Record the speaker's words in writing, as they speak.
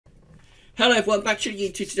Hello everyone, back tuning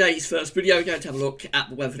into today's first video. We're going to have a look at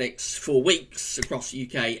the weather for the next 4 weeks across the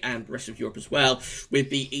UK and the rest of Europe as well, with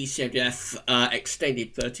the ECMWF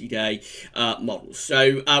extended 30-day model.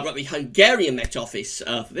 So we're at the Hungarian Met Office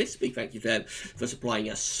for this. Big thank you to them for supplying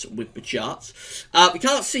us with the charts. We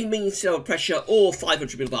can't see mean sea level pressure or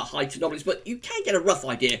 500 millibar height anomalies, but you can get a rough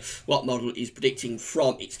idea what model is predicting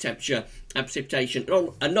from its temperature and precipitation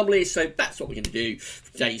anomalies. So that's what we're going to do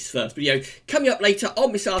for today's first video. Coming up later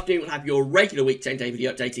on this afternoon, we'll have your regular week 10-day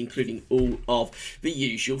video update, including all of the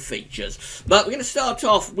usual features. But we're going to start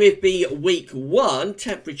off with the week 1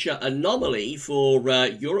 temperature anomaly for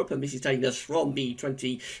Europe, and this is taking us from the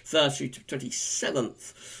 21st through to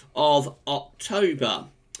 27th of October.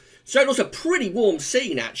 So it was a pretty warm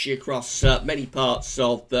scene actually across many parts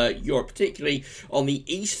of Europe, particularly on the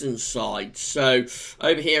eastern side. So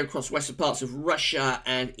over here across western parts of Russia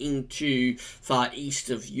and into far east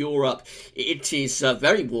of Europe, it is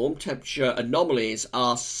very warm. Temperature anomalies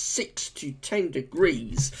are 6 to 10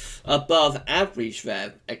 degrees above average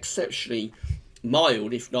there, exceptionally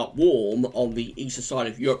mild, if not warm, on the eastern side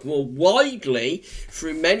of Europe. More widely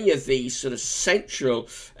through many of these sort of central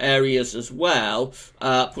areas as well,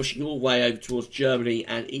 pushing all the way over towards Germany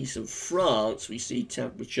and eastern France, we see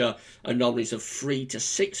temperature anomalies of 3 to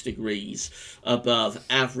 6 degrees above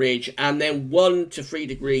average, and then 1 to 3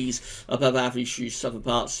 degrees above average through southern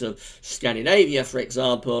parts of Scandinavia, for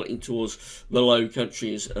example, in towards the Low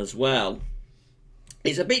Countries as well.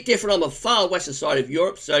 It's a bit different on the far western side of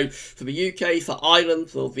Europe. So for the UK, for Ireland,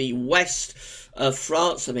 for the west of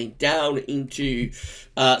France, I mean down into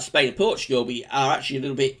Spain and Portugal, we are actually a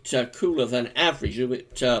little bit cooler than average, a little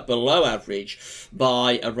bit below average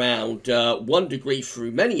by around 1 degree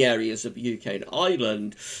through many areas of the UK and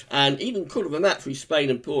Ireland, and even cooler than that through Spain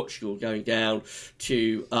and Portugal, going down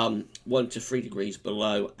to 1 to 3 degrees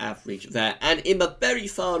below average there. And in the very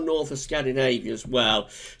far north of Scandinavia as well,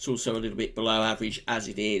 it's also a little bit below average, as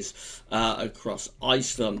it is across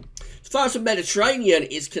Iceland. As far as the Mediterranean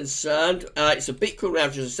is concerned, it's a bit cooler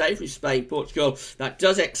average, as I say, through Spain, Portugal. That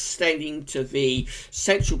does extend into the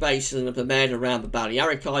central basin of the Med around the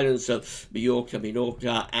Balearic Islands of Mallorca,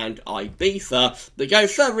 Minorca and Ibiza. But going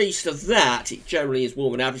further east of that, it generally is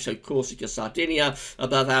warmer than average, so Corsica, Sardinia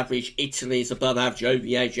above average, Italy is above average, over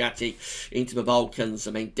the Adriatic into the Balkans,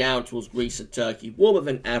 I mean down towards Greece and Turkey, warmer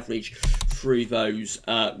than average through those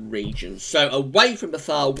regions. So away from the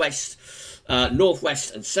far west,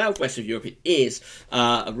 northwest and southwest of Europe, it is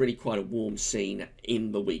a really quite a warm scene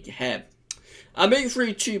in the week ahead. Moving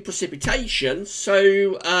through to precipitation,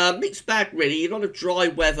 so mixed bag really. A lot of dry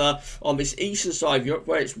weather on this eastern side of Europe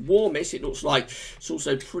where it's warmest. It looks like it's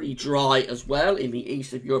also pretty dry as well in the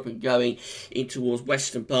east of Europe and going in towards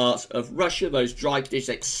western parts of Russia. Those dry conditions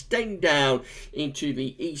extend down into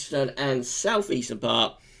the eastern and southeastern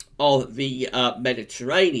part of the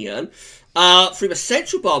Mediterranean. Through the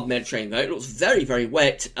central part of the Mediterranean, though, it looks very, very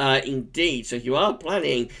wet indeed. So if you are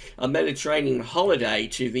planning a Mediterranean holiday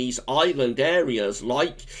to these island areas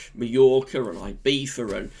like Mallorca and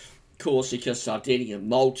Ibiza and Corsica, Sardinia,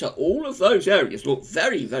 Malta, all of those areas look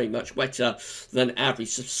very, very much wetter than average,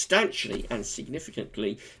 substantially and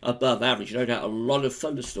significantly above average. No doubt a lot of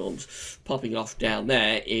thunderstorms popping off down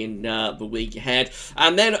there in the week ahead.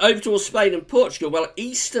 And then over towards Spain and Portugal, well,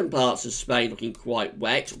 eastern parts of Spain looking quite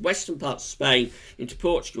wet, western parts of Spain into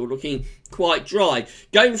Portugal looking quite dry.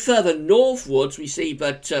 Going further northwards, we see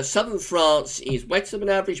that southern France is wetter than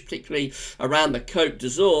average, particularly around the Côte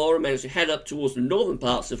d'Azur, and then as we head up towards the northern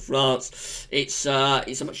parts of France, it's a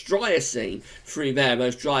much drier scene through there.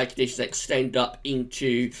 Those drier conditions extend up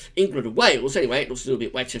into England and Wales. Anyway, it looks a little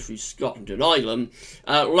bit wetter through Scotland and Ireland.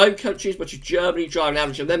 Low Countries, much of Germany, dry and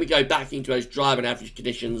average, and then we go back into those drier and average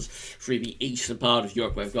conditions through the eastern part of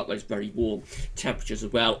Europe, where we've got those very warm temperatures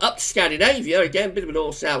as well. Up to Scandinavia, again, a bit of a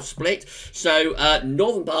north-south split. So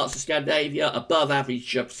northern parts of Scandinavia, above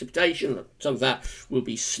average precipitation. Some of that will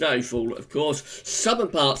be snowfall, of course. Southern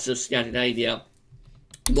parts of Scandinavia,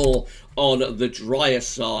 more on the drier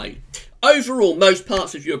side. Overall, most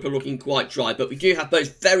parts of Europe are looking quite dry, but we do have those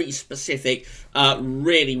very specific,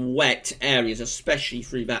 really wet areas, especially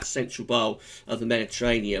through that central bowl of the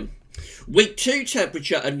Mediterranean. Week 2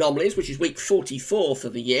 temperature anomalies, which is week 44 for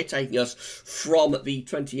the year, taking us from the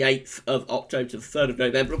 28th of October to the 3rd of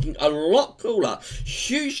November, looking a lot cooler.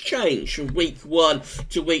 Huge change from week 1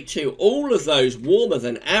 to week 2. All of those warmer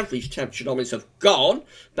than average temperature anomalies have gone.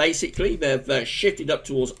 Basically, they've shifted up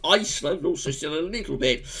towards Iceland, also still a little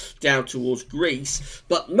bit down towards Greece.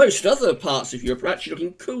 But most other parts of Europe are actually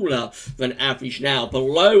looking cooler than average now,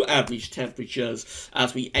 below average temperatures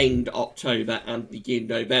as we end October and begin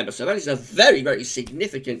November. So So that is a very, very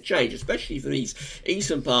significant change, especially for these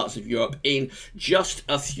eastern parts of Europe, in just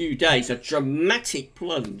a few days. A dramatic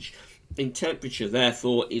plunge in temperature,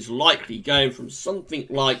 therefore, is likely going from something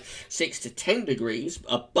like 6 to 10 degrees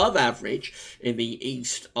above average in the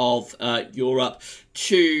east of Europe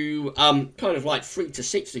to kind of like 3 to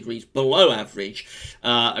 6 degrees below average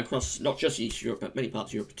across not just East Europe, but many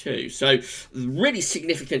parts of Europe too. So really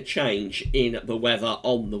significant change in the weather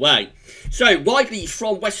on the way. So widely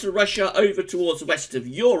from western Russia over towards the west of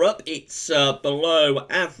Europe, it's below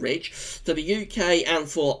average. For the UK and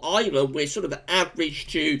for Ireland, we're sort of average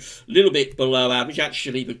to a little bit below average.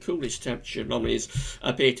 Actually, the coolest temperature anomalies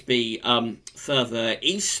appear to be further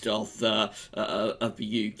east of the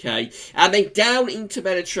UK. And then down into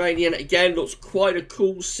Mediterranean, again, looks quite a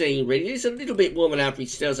cool scene, really. It is a little bit warmer than average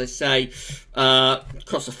still, as I say,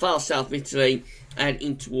 across the far south of Italy and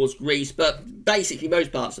in towards Greece, but basically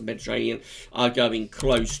most parts of the Mediterranean are going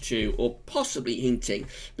close to, or possibly hinting,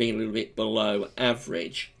 being a little bit below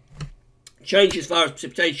average. Change as far as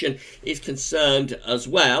precipitation is concerned as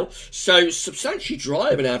well. So substantially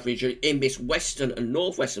drier than average in this western and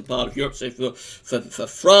northwestern part of Europe. So for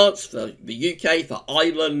France, for the UK, for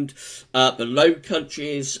Ireland, the Low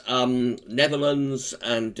Countries, Netherlands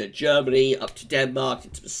and Germany, up to Denmark,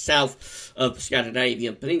 into the south of the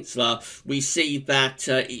Scandinavian peninsula, we see that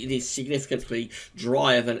it is significantly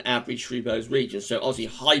drier than average through those regions. So obviously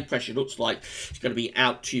high pressure looks like it's going to be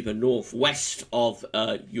out to the northwest of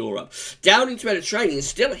Europe. Down into Mediterranean,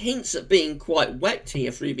 still hints at being quite wet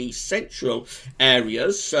here through the central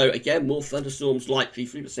areas. So again, more thunderstorms likely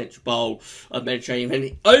through the central bowl of Mediterranean.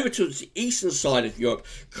 And over to the eastern side of Europe,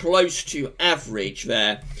 close to average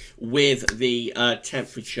there with the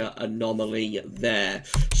temperature anomaly there.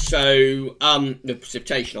 So the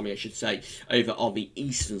precipitation anomaly, I should say, over on the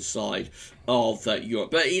eastern side of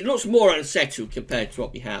Europe. But it looks more unsettled compared to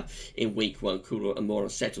what we have in week 1, cooler and more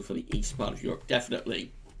unsettled for the east part of Europe,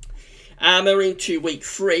 definitely. And we're into week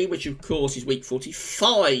 3, which of course is week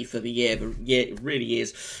 45 for the year. The year really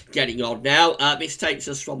is getting on now. This takes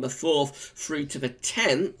us from the 4th through to the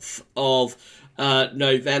 10th of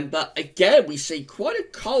November. Again, we see quite a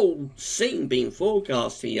cold scene being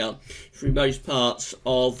forecast here through most parts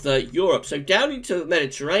of Europe. So down into the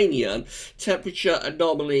Mediterranean, temperature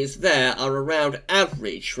anomalies there are around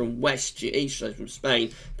average from west to east, so from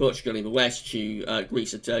Spain, Portugal in the west to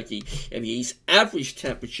Greece and Turkey in the east. Average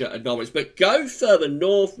temperature anomalies, but go further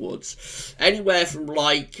northwards, anywhere from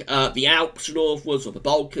like the Alps northwards or the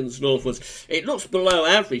Balkans northwards, it looks below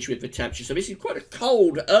average with the temperature. So this is quite a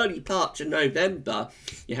cold early part to November,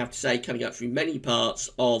 you have to say, coming up through many parts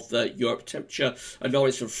of Europe. Temperature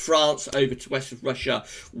anomalies from France over to west of Russia,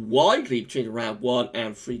 widely between around 1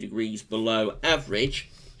 and 3 degrees below average.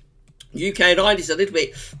 UK and Ireland is a little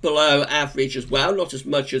bit below average as well, not as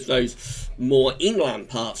much as those more inland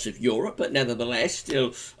parts of Europe, but nevertheless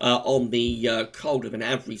still on the colder than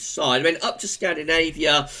average side. I mean, up to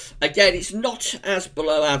Scandinavia, again, it's not as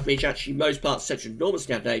below average. Actually, most parts of central and northern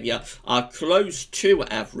Scandinavia are close to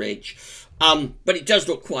average. But it does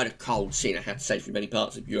look quite a cold scene, I have to say, for many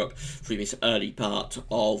parts of Europe through this early part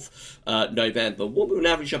of November. Warmer than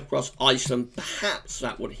average up across Iceland, perhaps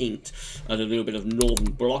that would hint at a little bit of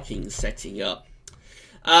northern blocking setting up.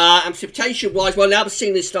 And precipitation-wise, well, now the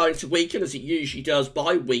scene is starting to weaken, as it usually does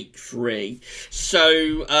by week 3.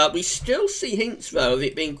 So we still see hints, though, of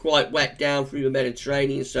it being quite wet down through the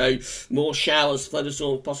Mediterranean. So more showers,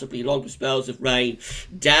 thunderstorms, possibly longer spells of rain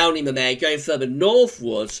down in the Med. Going further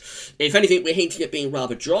northwards, if anything, we're hinting at being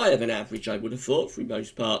rather drier than average, I would have thought, through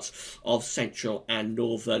most parts of central and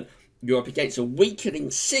northern Europe, against a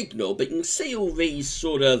weakening signal. But you can see all these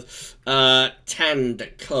sort of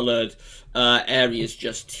tanned-coloured areas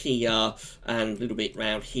just here and a little bit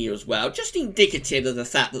around here as well, just indicative of the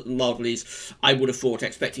fact that the model is, I would have thought,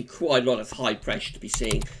 expecting quite a lot of high pressure to be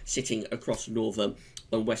sitting across northern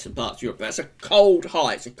and western parts of Europe. That's a cold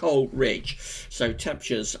high, it's a cold ridge, so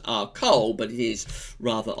temperatures are cold, but it is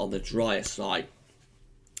rather on the drier side.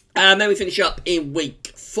 And then we finish up in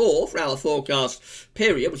week 4 for our forecast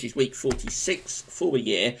period, which is week 46 for the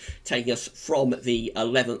year, taking us from the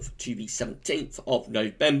 11th to the 17th of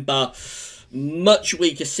November. Much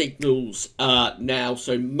weaker signals now,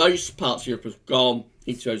 so most parts of Europe have gone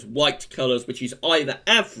into those white colours, which is either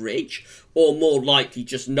average or more likely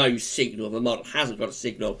just no signal. The model hasn't got a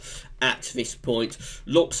signal at this point.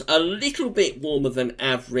 Looks a little bit warmer than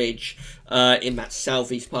average in that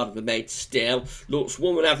southeast part of the Med still. Looks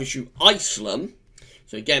warmer than average through Iceland.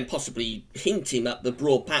 So again, possibly hinting that the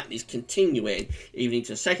broad pattern is continuing even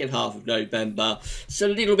into the second half of November. It's a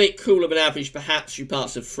little bit cooler than average, perhaps through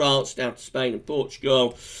parts of France, down to Spain and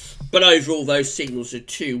Portugal. But overall, those signals are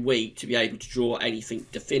too weak to be able to draw anything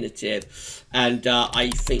definitive. And I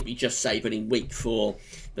think we just say that in week 4,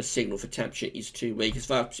 the signal for temperature is too weak. As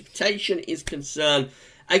far as precipitation is concerned,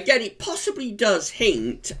 again, it possibly does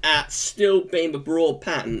hint at still being a broad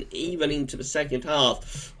pattern even into the second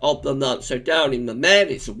half of the month. So down in the Med,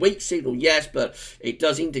 it's a weak signal, yes, but it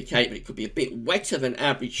does indicate that it could be a bit wetter than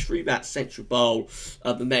average through that central bowl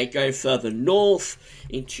of the Med. Going further north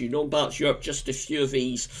into northern parts of Europe, just a few of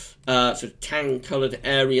these sort of tan-coloured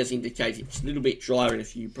areas indicate it's a little bit drier in a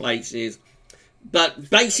few places. But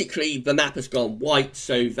basically, the map has gone white,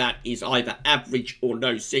 so that is either average or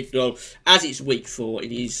no signal. As it's week 4,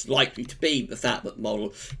 it is likely to be the fact that the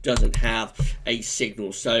model doesn't have a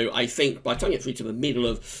signal. So I think by the time we get through to the middle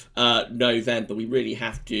of November, we really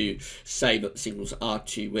have to say that the signals are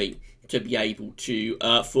too weak to be able to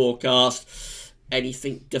forecast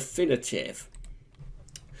anything definitive.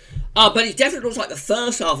 But it definitely looks like the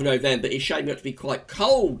first half of November is shaping up to be quite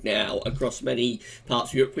cold now across many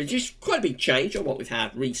parts of Europe, which is quite a big change on what we've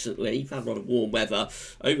had recently. We've had a lot of warm weather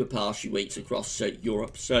over the past few weeks across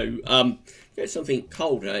Europe, so something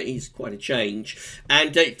colder is quite a change.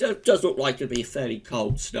 And it does look like it'll be a fairly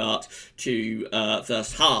cold start to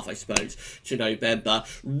first half, I suppose, to November.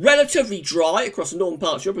 Relatively dry across the northern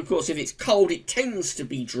parts of Europe. Of course, if it's cold, it tends to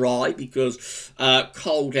be dry because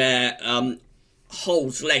cold air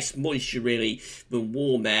holds less moisture really than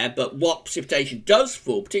warm air. But what precipitation does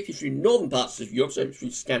fall, particularly through northern parts of Europe, so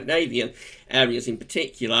through Scandinavian areas in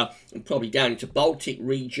particular, and probably down into Baltic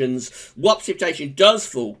regions, what precipitation does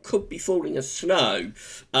fall could be falling as snow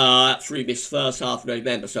through this first half of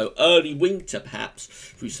November. So early winter perhaps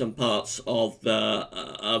through some parts of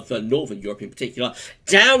the northern Europe in particular.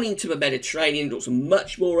 Down into the Mediterranean, it looks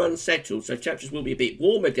much more unsettled, so temperatures will be a bit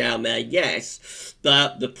warmer down there, yes,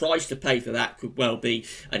 but the price to pay for that could well be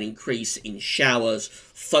an increase in showers,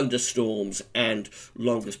 thunderstorms and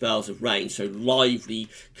longer spells of rain. So lively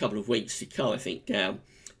couple of weeks to come, I think, down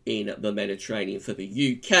in the Mediterranean for the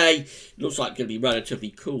UK. Looks like it's going to be relatively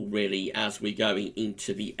cool really as we're going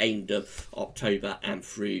into the end of October and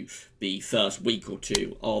through the first week or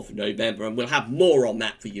two of November, and we'll have more on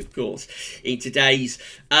that for you, of course, in today's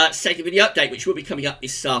second video update, which will be coming up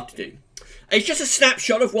this afternoon. It's just a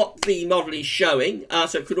snapshot of what the model is showing,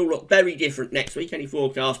 so it could all look very different next week. Any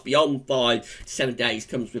forecast beyond 5 to 7 days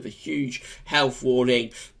comes with a huge health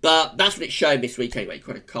warning, but that's what it's showing this week anyway.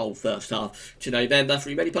 Quite a cold first half to November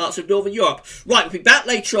through many parts of Northern Europe. Right, we'll be back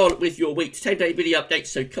later on with your week to 10-day video update,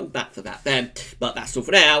 so come back for that then. But that's all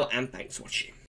for now, and thanks for watching.